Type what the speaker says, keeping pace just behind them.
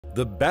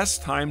The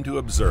best time to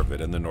observe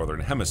it in the northern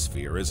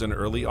hemisphere is in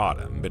early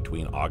autumn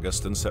between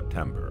August and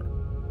September.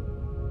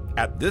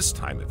 At this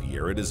time of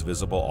year, it is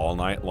visible all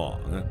night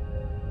long.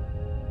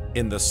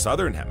 In the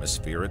southern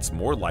hemisphere, it's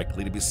more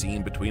likely to be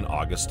seen between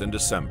August and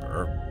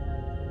December.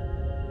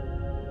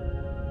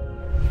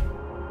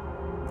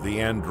 The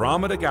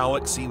Andromeda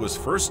Galaxy was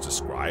first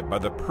described by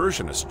the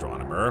Persian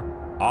astronomer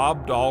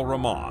Abd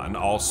al-Rahman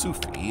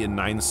al-Sufi in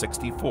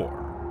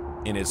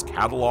 964 in his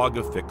Catalogue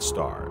of Fixed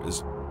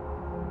Stars.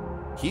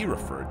 He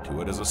referred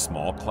to it as a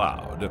small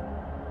cloud.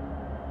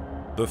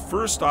 The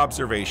first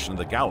observation of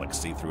the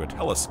galaxy through a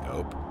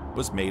telescope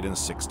was made in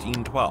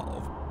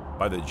 1612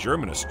 by the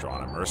German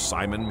astronomer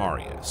Simon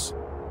Marius.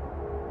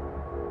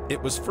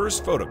 It was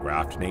first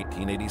photographed in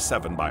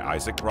 1887 by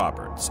Isaac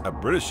Roberts, a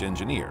British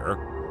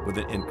engineer with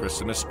an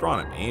interest in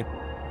astronomy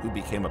who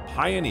became a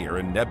pioneer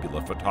in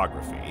nebula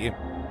photography.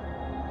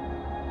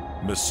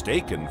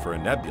 Mistaken for a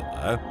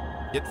nebula,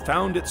 it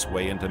found its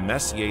way into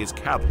Messier's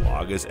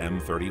catalog as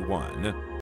M31,